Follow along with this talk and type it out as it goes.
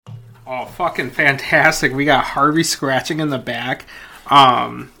Oh, fucking fantastic. We got Harvey scratching in the back.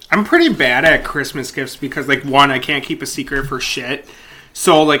 I'm pretty bad at Christmas gifts because, like, one, I can't keep a secret for shit.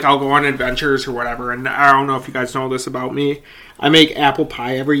 So, like, I'll go on adventures or whatever. And I don't know if you guys know this about me. I make apple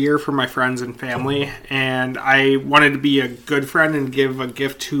pie every year for my friends and family. And I wanted to be a good friend and give a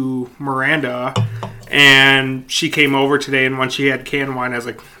gift to Miranda. And she came over today, and when she had canned wine, I was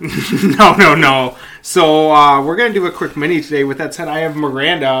like, no. So, we're going to do a quick mini today. With that said, I have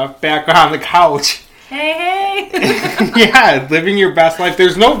Miranda back on the couch. Hey. Yeah, living your best life.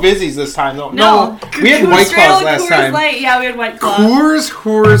 There's no Vizzies this time, though. No, we had White Claws last time. Light. Yeah, we had White Claws.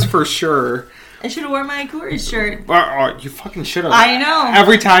 Coors for sure. I should have worn my Coors shirt. Oh, you fucking should have. I know.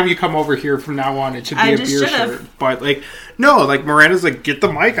 Every time you come over here from now on, it should be a beer shirt. But, like, no, like, Miranda's like, get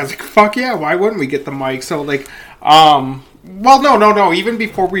the mic. I was like, fuck yeah, why wouldn't we get the mic? So, like, well, no. Even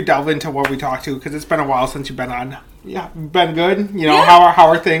before we delve into what we talked to, because it's been a while since you've been on. Yeah, been good. You know, yeah. How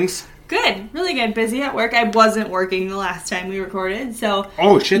are things? Good. Really good. Busy at work. I wasn't working the last time we recorded, so...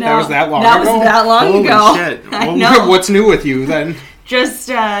 Oh, shit, no, that was that long ago? That was that long ago. Holy shit. I know. What's new with you, then? Just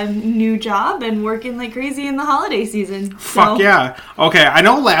a new job and working like crazy in the holiday season. Fuck yeah. Okay, I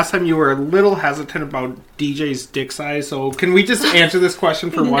know last time you were a little hesitant about DJ's dick size, so can we just answer this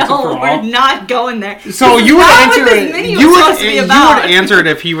question for once and for all? No, we're not going there. So you would answer it. You would answer it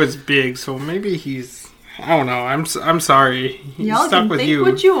if he was big, so maybe he's... I don't know. I'm sorry. He's stuck with you.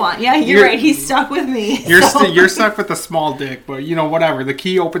 What you want? Yeah, you're right. He's stuck with me. You're stuck with a small dick, but you know whatever. The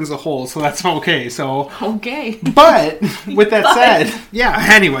key opens the hole, so that's okay. So okay. But with that said, yeah.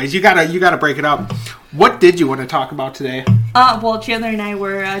 Anyways, you gotta break it up. What did you want to talk about today? Well, Chandler and I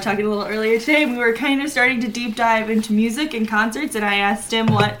were talking a little earlier today, and we were kind of starting to deep dive into music and concerts, and I asked him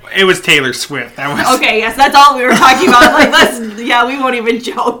what... It was Taylor Swift. That was... Okay, yes, that's all we were talking about. Like, we won't even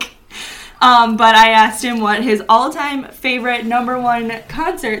joke. But I asked him what his all-time favorite #1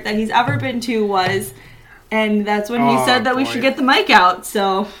 concert that he's ever been to was, and that's when he said that we should get the mic out,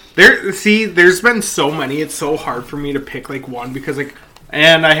 so... There's been so many, it's so hard for me to pick, like, one, because, like...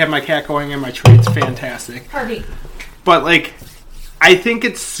 And I have my cat going in my tree, it's fantastic. Harvey. But, like, I think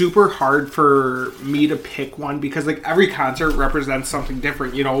it's super hard for me to pick one, because, like, every concert represents something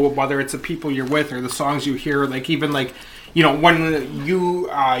different, you know, whether it's the people you're with or the songs you hear, like, even, like... You know, when you,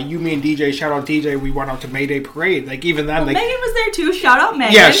 me, and DJ, shout out DJ, we went out to Mayday Parade. Like, even then, like... Megan was there, too. Shout out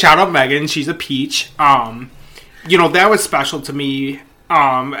Megan. Yeah, shout out Megan. She's a peach. You know, that was special to me.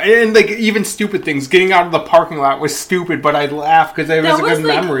 And, like, even stupid things. Getting out of the parking lot was stupid, but I laughed because it was a good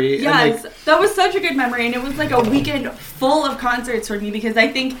memory. Yes, that was such a good memory. And it was, like, a weekend full of concerts for me because I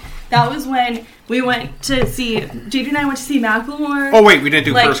think that was when we went to see... JJ and I went to see Macklemore. Oh, wait, we didn't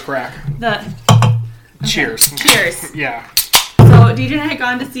do First Crack. Cheers. Cheers. Yeah. So DJ and I had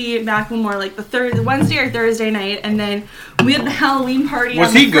gone to see Macklemore like the Wednesday or Thursday night, and then we had the Halloween party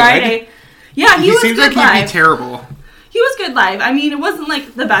on the Friday. Good? Yeah, he was seems good like live. He'd be terrible. He was good live. I mean, it wasn't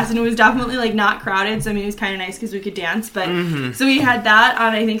like the best, and it was definitely like not crowded. So I mean, it was kind of nice because we could dance. But so we had that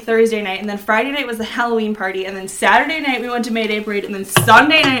on I think Thursday night, and then Friday night was the Halloween party, and then Saturday night we went to Mayday Parade, and then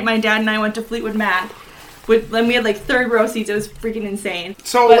Sunday night my dad and I went to Fleetwood Mac. Then we had like third row seats. It was freaking insane.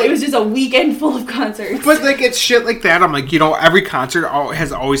 So, but it was just a weekend full of concerts. But like it's shit like that. I'm like, you know, every concert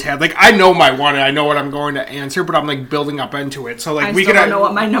has always had like I know my one and I know what I'm going to answer, but I'm like building up into it. So like I still don't know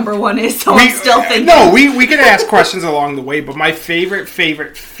what my #1 is, so I'm still thinking. No, we can ask questions along the way, but my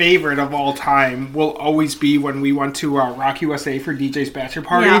favorite of all time will always be when we went to Rock USA for DJ's bachelor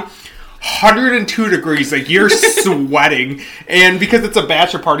party. Yeah. 102 degrees, like you're sweating, and because it's a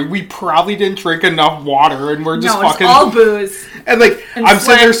bachelor party, we probably didn't drink enough water, and we're just fucking all booze. And like I'm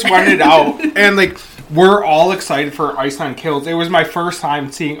sitting there sweating it out, and like we're all excited for Iced on Kills. It was my first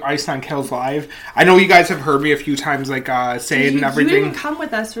time seeing Iced on Kills live. I know you guys have heard me a few times like say it and everything. You didn't come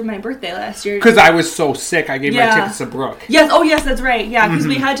with us for my birthday last year because I was so sick. I gave my tickets to Brooke. Yes, oh yes, that's right. Yeah, because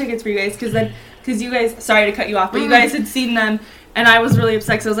we had tickets for you guys because you guys. Sorry to cut you off, but you guys had seen them. And I was really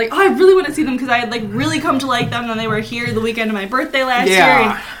upset because I was like, oh, I really want to see them because I had like really come to like them and they were here the weekend of my birthday last year.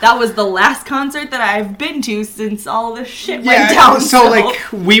 And that was the last concert that I've been to since all this shit went down. So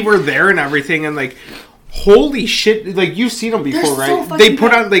like we were there and everything and like holy shit, like you've seen them before, right? So they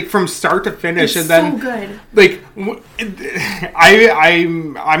put on like from start to finish, it's and then so good. Like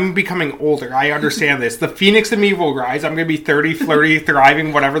I'm becoming older. I understand this. The Phoenix in me will rise. I'm gonna be 30, flirty,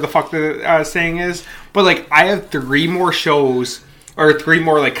 thriving, whatever the fuck the saying is. But like I have 3 more shows or 3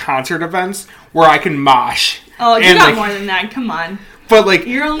 more like concert events where I can mosh. Oh, you got more than that. Come on. But like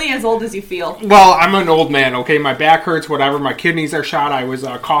you're only as old as you feel. Well, I'm an old man, okay? My back hurts, whatever. My kidneys are shot. I was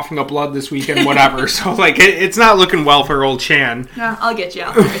coughing up blood this weekend, whatever. So like it's not looking well for old Chan. Yeah, I'll get you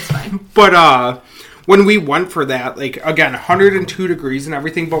out there. It's fine. But when we went for that, like, again, 102 degrees and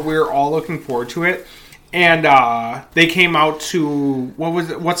everything, but we were all looking forward to it. And they came out to,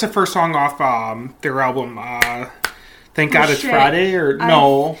 what's the first song off their album? Thank God It's Friday? Or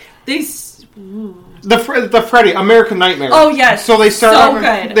no? The Freddie, American Nightmare. Oh, yes. So they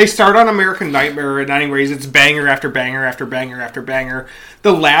start on American Nightmare, and anyways, it's banger after banger after banger after banger.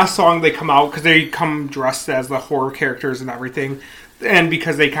 The last song they come out, because they come dressed as the horror characters and everything, and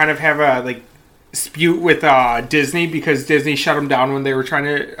because they kind of have a, like, dispute with Disney, because Disney shut them down when they were trying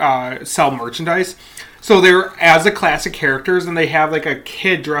to sell merchandise. So they're as the classic characters, and they have, like, a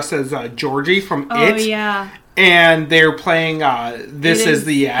kid dressed as Georgie from It. Oh, yeah. And they're playing This Is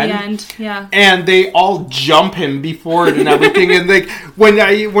the End. The End, yeah. And they all jump him before it and everything. And, like, when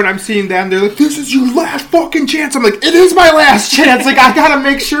I'm seeing them, they're like, this is your last fucking chance. I'm like, it is my last chance. Like, I gotta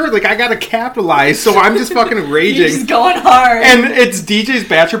make sure. Like, I gotta capitalize. So I'm just fucking raging. You're just going hard. And it's DJ's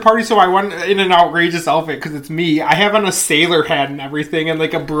bachelor party, so I went in an outrageous outfit because it's me. I have on a sailor hat and everything and,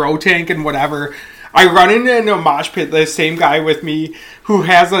 like, a bro tank and whatever. I run into a mosh pit, the same guy with me who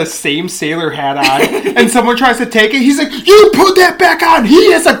has the same sailor hat on, and someone tries to take it. He's like, you put that back on. He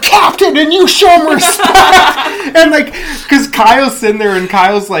is a captain, and you show him respect. And, like, because Kyle's sitting there, and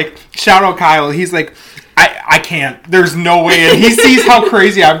Kyle's like, shout out Kyle. He's like, I can't. There's no way. And he sees how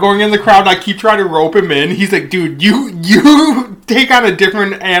crazy I'm going in the crowd, and I keep trying to rope him in. He's like, dude, you take on a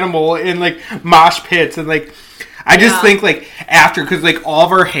different animal in, like, mosh pits, and, like, I just think, like, after, because, like, all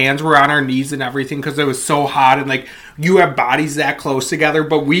of our hands were on our knees and everything because it was so hot, and, like, you have bodies that close together,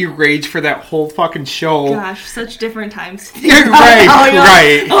 but we raged for that whole fucking show. Gosh, such different times.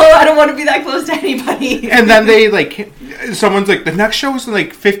 Right. Oh, I don't want to be that close to anybody. And then they, like, someone's like, the next show is in,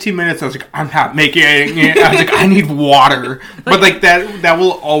 like, 15 minutes. I was like, I'm not making it. I was like, I need water. But, like, that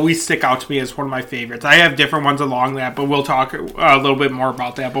will always stick out to me as one of my favorites. I have different ones along that, but we'll talk a little bit more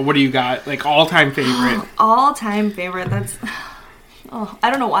about that. But what do you got? Like, all-time favorite? All-time favorite? That's... Oh, I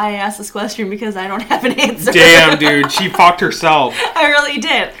don't know why I asked this question because I don't have an answer. Damn, dude. She fucked herself. I really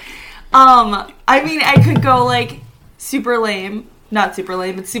did. I mean, I could go, like, super lame. Not super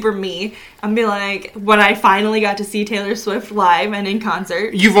lame, but super me. And be like, when I finally got to see Taylor Swift live and in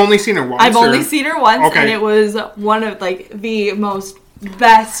concert. You've only seen her once? I've only seen her once, and it was one of, like, the most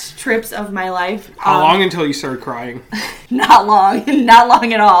best trips of my life. How long until you started crying? Not long. Not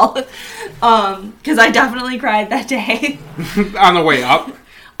long at all. Because I definitely cried that day. On the way up?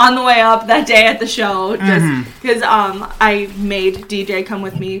 On the way up that day at the show. Just because I made DJ come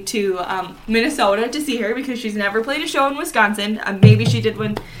with me to Minnesota to see her because she's never played a show in Wisconsin. Maybe she did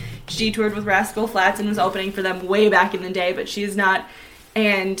when she toured with Rascal Flatts and was opening for them way back in the day, but she's not.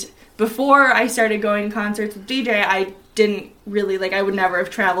 And before I started going to concerts with DJ, I didn't really, like, I would never have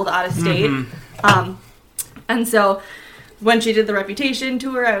traveled out of state. And so when she did the Reputation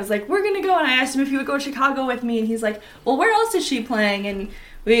tour, I was like, we're going to go. And I asked him if he would go to Chicago with me. And he's like, well, where else is she playing? And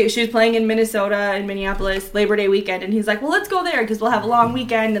she was playing in Minnesota and Minneapolis Labor Day weekend. And he's like, well, let's go there because we'll have a long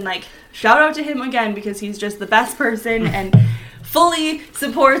weekend. And, like, shout out to him again because he's just the best person and fully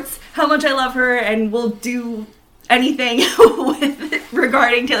supports how much I love her and will do anything with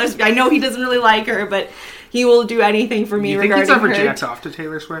regarding Taylor Swift. I know he doesn't really like her, but he will do anything for me regarding her. Do you think he's ever jacked off to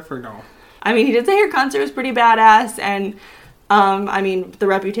Taylor Swift or no? I mean, he did say her concert was pretty badass, and I mean, the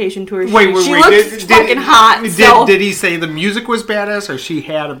Reputation tour. She looks fucking hot. Did he say the music was badass or she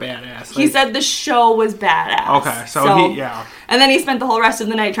had a badass? He said the show was badass. Okay, so he. And then he spent the whole rest of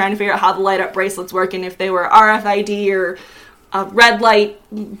the night trying to figure out how the light up bracelets work and if they were RFID or red light,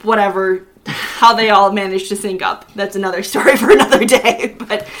 whatever. How they all managed to sync up. That's another story for another day.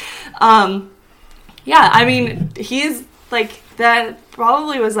 But, yeah, I mean, he's, like, that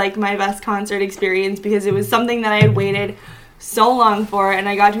probably was, like, my best concert experience because it was something that I had waited so long for, and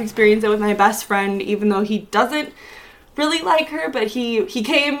I got to experience it with my best friend, even though he doesn't really like her, but he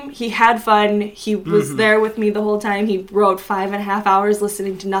came, he had fun, he was there with me the whole time. He rode 5.5 hours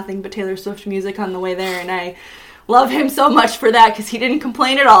listening to nothing but Taylor Swift music on the way there, and I love him so much for that because he didn't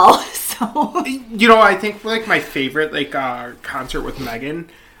complain at all. So, you know, I think like my favorite like concert with Megan,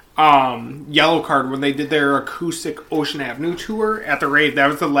 Yellowcard, when they did their acoustic Ocean Avenue tour at the rave. That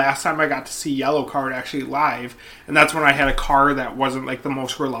was the last time I got to see Yellowcard actually live, and that's when I had a car that wasn't like the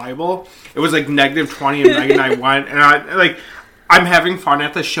most reliable. It was like -20, and Megan and I went, and I'm having fun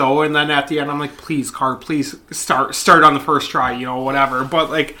at the show, and then at the end I'm like, please car, please start on the first try, you know, whatever. But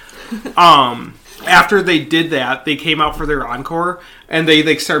like after they did that, they came out for their encore, and they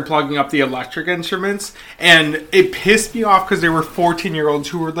like started plugging up the electric instruments, and it pissed me off because they were 14-year-olds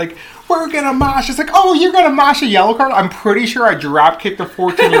who were like, we're gonna mosh. It's like, oh, you're gonna mosh a Yellowcard? I'm pretty sure I drop kicked a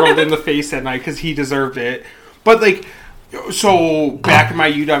 14-year-old in the face that night because he deserved it. But like, So back in my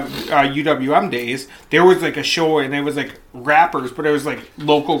UWM days, there was like a show and it was like rappers, but it was like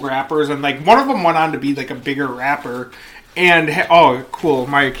local rappers, and like one of them went on to be like a bigger rapper. And oh, cool!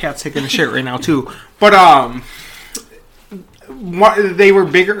 My cat's taking a shit right now too. But they were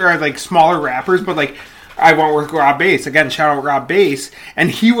bigger or like smaller rappers, but like I went with Rob Bass again. Shout out Rob Bass, and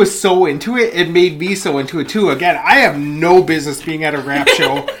he was so into it. It made me so into it too. Again, I have no business being at a rap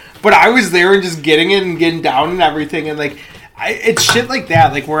show. But I was there and just getting it and getting down and everything, and like, it's shit like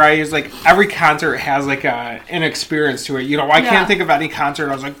that, like where I was like, every concert has like an experience to it. You know, I can't think of any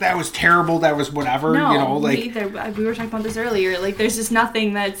concert I was like, that was terrible, that was whatever. No, you know, like me either. We were talking about this earlier. Like, there's just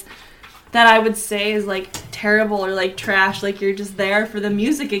nothing that I would say is like terrible or like trash. Like, you're just there for the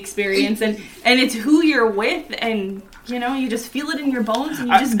music experience, and it's who you're with, and you know, you just feel it in your bones and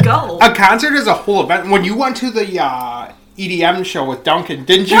you just go. A concert is a whole event. When you went to the EDM show with Duncan,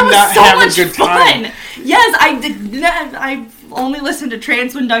 didn't you not so have much a good time? Fun. Yes, I did. I only listen to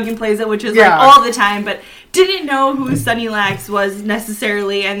trance when Duncan plays it, which is like all the time, but didn't know who Sunny Lax was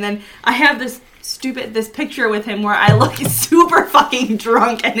necessarily. And then I have this picture with him where I look super fucking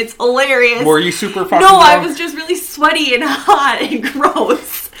drunk, and it's hilarious. Were you super fucking drunk? drunk? I was just really sweaty and hot and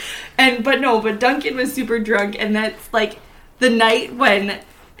gross. But Duncan was super drunk, and that's like the night when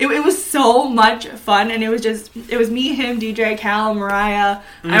it was so much fun, and it was me, him, DJ, Cal, Mariah.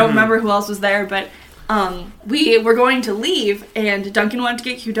 I don't remember who else was there, but we were going to leave, and Duncan wanted to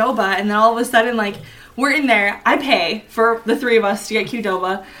get Qdoba, and then all of a sudden, like, we're in there, I pay for the three of us to get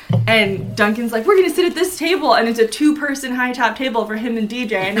Qdoba, and Duncan's like, we're gonna sit at this table, and it's a 2-person high top table for him and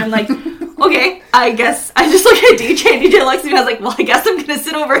DJ, and I'm like, okay, I guess. I just look at DJ, and DJ looks at me, and I was like, well, I guess I'm gonna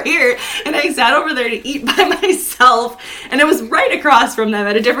sit over here, and I sat over there to eat by myself, and it was right across from them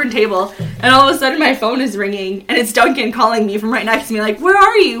at a different table, and all of a sudden my phone is ringing, and it's Duncan calling me from right next to me, like, where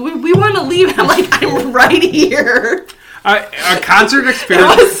are you? We want to leave, and I'm like, I'm right here. A concert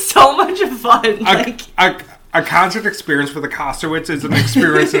experience. It was so much fun. A concert experience with a Kostowitz is an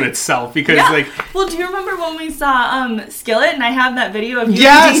experience in itself, because like. Well, do you remember when we saw Skillet, and I have that video of you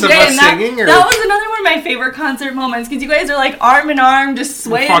and DJ, of us and singing? That was another one of my favorite concert moments, because you guys are like arm in arm, just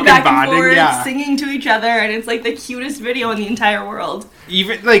swaying back and forth, singing to each other, and it's like the cutest video in the entire world.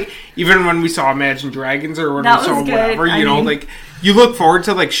 Even when we saw Imagine Dragons or when we saw whatever, you know, like. You look forward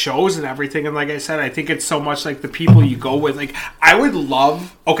to, like, shows and everything, and like I said, I think it's so much, like, the people you go with. Like, I would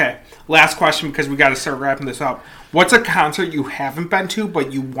love... Okay, last question, because we got to start wrapping this up. What's a concert you haven't been to,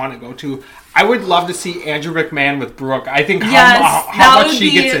 but you want to go to? I would love to see Andrew McMahon with Brooke. I think how much she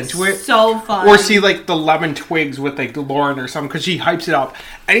gets into it. So fun. Or see, like, the Lemon Twigs with, like, Lauren or something, because she hypes it up.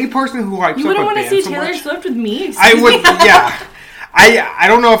 Any person who hypes up a band so much... You wouldn't want to see Taylor Swift with me? I would, yeah. I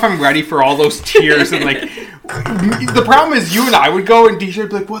don't know if I'm ready for all those tears and like the problem is you and I would go and DJ would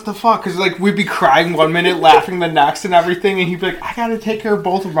be like, what the fuck? Because like we'd be crying one minute, laughing the next and everything, and he'd be like, I gotta take care of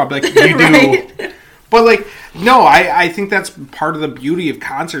both of them. I'd be like, you do. Right? But like, no, I think that's part of the beauty of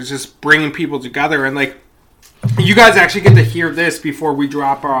concerts, just bringing people together. And like, you guys actually get to hear this before we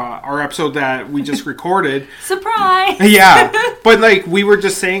drop our episode that we just recorded. Surprise! Yeah, but like we were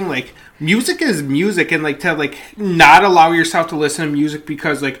just saying, like, music is music, and like to like not allow yourself to listen to music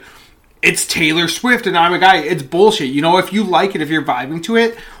because like it's Taylor Swift and I'm a guy. It's bullshit. You know, if you like it, if you're vibing to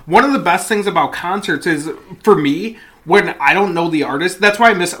it, one of the best things about concerts is, for me, when I don't know the artist, that's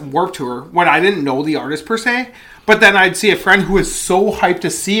why I miss Warped Tour, when I didn't know the artist per se, but then I'd see a friend who is so hyped to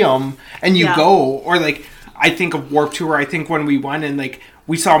see him, and you go, or like, I think of Warped Tour, I think when we went and like,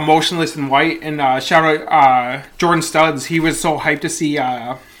 we saw Motionless in White, and shout out Jordan Studs, he was so hyped to see,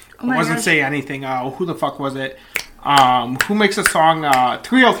 Say Anything, who the fuck was it? Who makes a song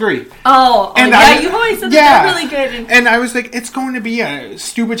 303. And you've always said that they're really good. And I was like, it's going to be a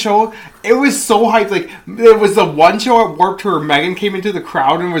stupid show. It was so hyped. Like, it was the one show at Warped Tour, Megan came into the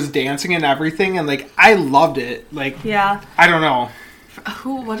crowd and was dancing and everything, and like, I loved it. Like, I don't know.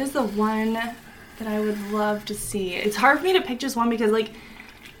 What is the one that I would love to see? It's hard for me to pick just one because like,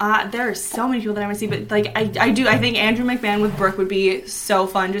 there are so many people that I want to see, but like I think Andrew McMahon with Brooke would be so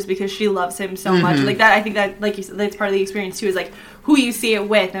fun just because she loves him so much. Like that, I think that, like you said, that's part of the experience too, is like who you see it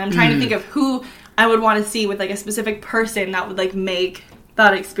with. And I'm trying to think of who I would want to see with like a specific person that would like make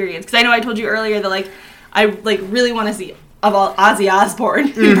that experience. Because I know I told you earlier that like I like really want to see of all Ozzy Osbourne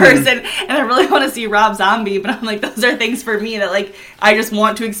in person, and I really want to see Rob Zombie, but I'm like, those are things for me that like I just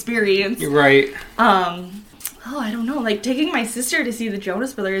want to experience. Right. I don't know. Like, taking my sister to see the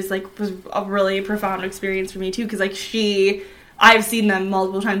Jonas Brothers, like, was a really profound experience for me, too. Because, like, I've seen them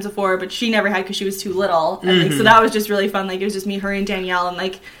multiple times before, but she never had because she was too little. And, like, so that was just really fun. Like, it was just me, her, and Danielle. And,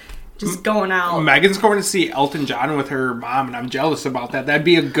 like, just going out. Megan's going to see Elton John with her mom, and I'm jealous about that. That'd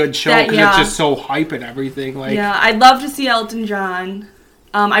be a good show because yeah. it's just so hype and everything. Like, yeah, I'd love to see Elton John.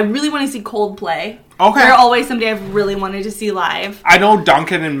 I really want to see Coldplay. Okay. They're always somebody I've really wanted to see live. I know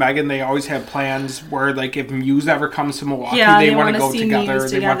Duncan and Megan, they always have plans where, like, if Muse ever comes to Milwaukee, they want to go together.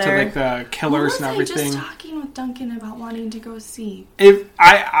 They went to, like, the Killers and everything. I was just talking with Duncan about wanting to go see. If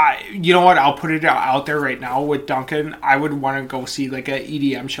I you know what, I'll put it out there right now with Duncan. I would want to go see, like, an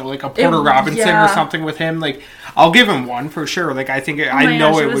EDM show, like a Porter Robinson or something with him. Like, I'll give him one for sure. Like, I think, I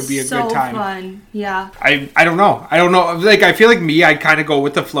know it would be a good time. Fun. Yeah. I don't know. Like, I feel like me, I'd kind of go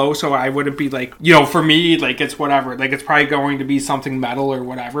with the flow, so I wouldn't be like, you know, for me, like, it's whatever. Like, it's probably going to be something metal or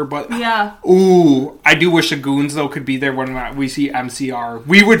whatever, but yeah. Ooh, I do wish the Goons, though, could be there when we see MCR.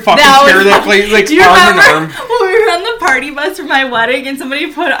 We would fucking share that place, like, arm in arm. When we were on the party bus for my wedding and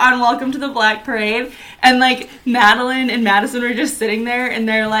somebody put on Welcome to the Black Parade, and, like, Madeline and Madison were just sitting there, and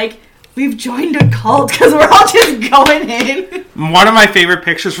they're like, we've joined a cult because we're all just going in. One of my favorite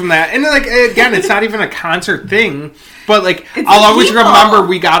pictures from that, and, like, again, it's not even a concert thing, but, like, I'll always remember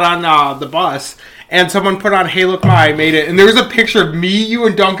we got on the bus, and someone put on Hey Look Ma, I Made It. And there was a picture of me, you,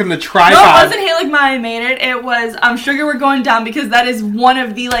 and Duncan, the tripod. No, it wasn't Hey Look Ma, I Made It. It was Sugar We're Going Down, because that is one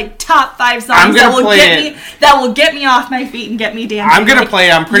of the, like, top 5 songs that will get me off my feet and get me dancing. I'm going to play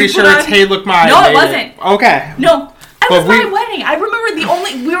it. I'm pretty sure it's Hey Look Ma, I Made It. No, it wasn't. Okay. No. It was my wedding. I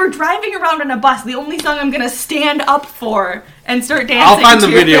remember we were driving around on a bus. The only song I'm going to stand up for and start dancing. I'll find the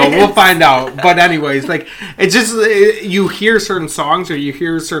video. We'll find out. But anyways, like, it's just, you hear certain songs or you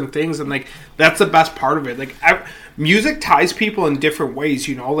hear certain things, and, like, that's the best part of it. Like, music ties people in different ways,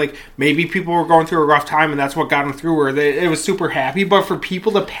 you know? Like, maybe people were going through a rough time and that's what got them through, or it was super happy. But for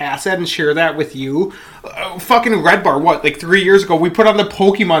people to pass that and share that with you, fucking Red Bar, like 3 years ago, we put on the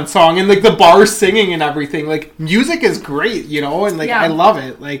Pokemon song and, like, the bar singing and everything. Like, music is great, you know? And, like, I love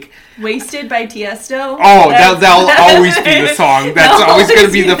it. Like, Wasted by Tiesto. Oh, that'll always be the song. That's always going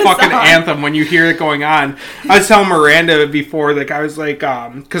to be the fucking anthem when you hear it going on. I was telling Miranda before, like, I was like,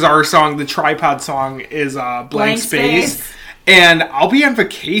 because our song, the Tripod song, is Blank Space. And I'll be on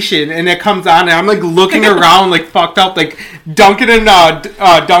vacation, and it comes on, and I'm, like, looking around, like, fucked up. Like, Duncan and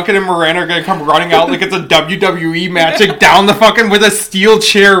Miranda are going to come running out like it's a WWE match, like, down the fucking, with a steel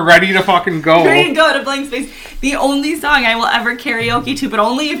chair ready to fucking go. Ready to go to Blank Space. The only song I will ever karaoke to, but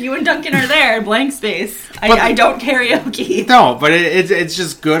only if you and Duncan are there, Blank Space. I don't karaoke. No, but it's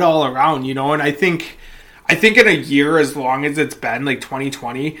just good all around, you know, and I think in a year, as long as it's been, like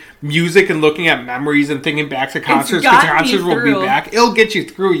 2020, music and looking at memories and thinking back to concerts, because concerts will be back, it'll get you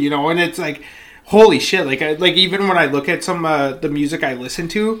through, you know, and it's like, holy shit, like even when I look at some the music I listen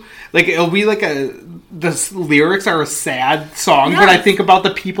to, like, it'll be like the lyrics are a sad song, but I think about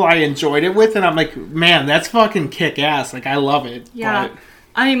the people I enjoyed it with, and I'm like, man, that's fucking kick-ass, like, I love it. Yeah. But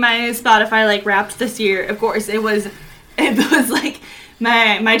I mean, my Spotify, like, Wrapped this year, of course, it was like,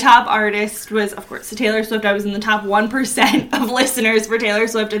 My top artist was, of course, Taylor Swift. I was in the top 1% of listeners for Taylor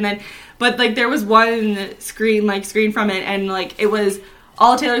Swift, but like there was one screen from it, and like it was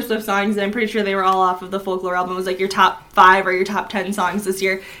all Taylor Swift songs, and I'm pretty sure they were all off of the Folklore album. It was like your top 5 or your top 10 songs this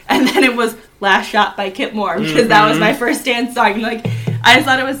year, and then it was Last Shot by Kip Moore, because that was my first dance song. And, like, I just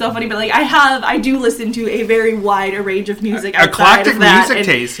thought it was so funny, but like I do listen to a very wide range of music. Eclectic music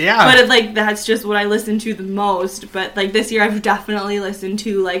taste, yeah. But like that's just what I listen to the most. But like this year, I've definitely listened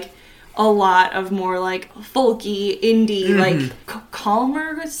to like a lot of more like folky, indie, like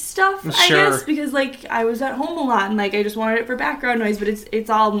calmer stuff. I guess because like I was at home a lot and like I just wanted it for background noise. But it's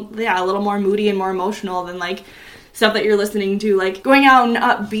all a little more moody and more emotional than like stuff that you're listening to, like going out and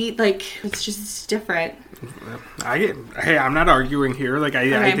upbeat. Like it's different. I'm not arguing here. Like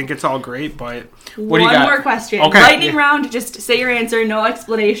I think it's all great, but what do you got? One more question. Okay. Lightning round. Just say your answer. No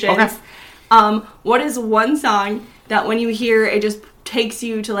explanations. Okay. What is one song that when you hear it just takes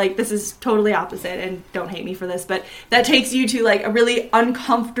you to like, this is totally opposite, and don't hate me for this, but that takes you to like a really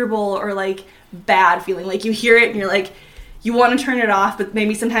uncomfortable or like bad feeling. Like you hear it and you're like, you want to turn it off, but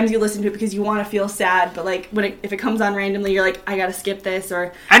maybe sometimes you listen to it because you want to feel sad. But like if it comes on randomly, you're like, I gotta skip this,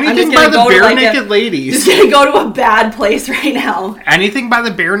 or anything by the Bare Naked Ladies. Just gonna go to a bad place right now. Anything by the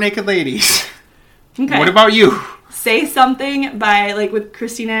Bare Naked Ladies. Okay. What about you? Say Something by like with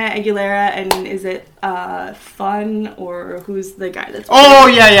Christina Aguilera, and is it Fun, or who's the guy that's? Oh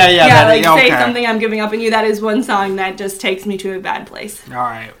yeah. Say Something, I'm Giving Up on You. That is one song that just takes me to a bad place. All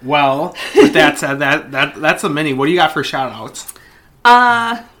right. Well, with that said, that's a mini. What do you got for shout outs?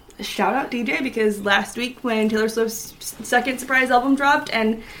 Shout out DJ, because last week when Taylor Swift's second surprise album dropped,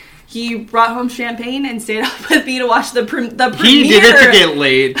 and He brought home champagne and stayed up with me to watch the premiere. He did it to get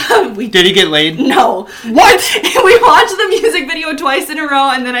laid. Did he get laid? No. What? We watched the music video twice in a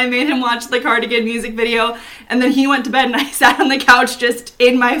row, and then I made him watch the Cardigan music video, and then he went to bed, and I sat on the couch just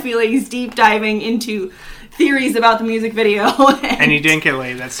in my feelings, deep diving into theories about the music video. And he didn't get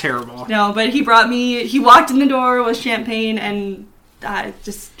laid. That's terrible. No, but he walked in the door with champagne, and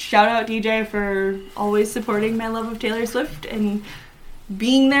just shout out DJ for always supporting my love of Taylor Swift and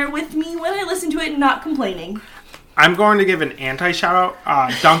being there with me when I listen to it and not complaining. I'm going to give an anti-shout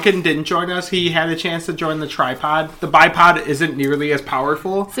out. Duncan didn't join us. He had a chance to join the tripod. The bipod isn't nearly as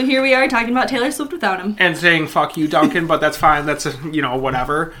powerful. So here we are talking about Taylor Swift without him. And saying, fuck you, Duncan, but that's fine. That's,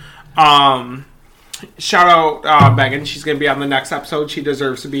 whatever. Shout out Megan. She's going to be on the next episode. She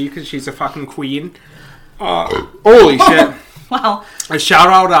deserves to be because she's a fucking queen. Holy shit. Wow. A shout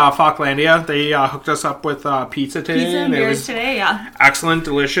out Falklandia. They hooked us up with pizza today. Pizza and beers today, yeah. Excellent,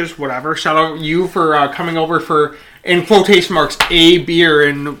 delicious, whatever. Shout out you for coming over for, in quotation marks, a beer.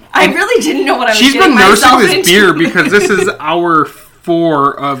 And I really didn't know what I was she's getting been nursing this into. beer because this is hour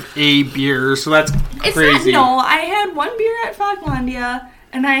 4 of a beer, so that's crazy. I had 1 beer at Falklandia,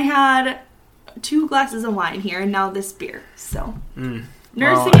 and I had 2 glasses of wine here, and now this beer, so...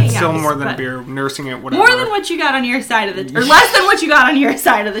 Nursing it, it's still yes, more than a beer. Nursing it, whatever. More than what you got on your side of the... Or less than what you got on your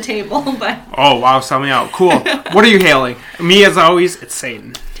side of the table, but... Oh, wow, sell me out. Cool. What are you hailing? Me, as always, it's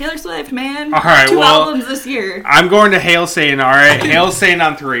Satan. Taylor Swift, man. All right, 2 albums this year. I'm going to hail Satan, all right? Hail Satan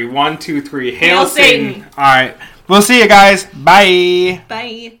on 3. 1, 2, 3. Hail Satan. All right. We'll see you guys. Bye.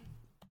 Bye.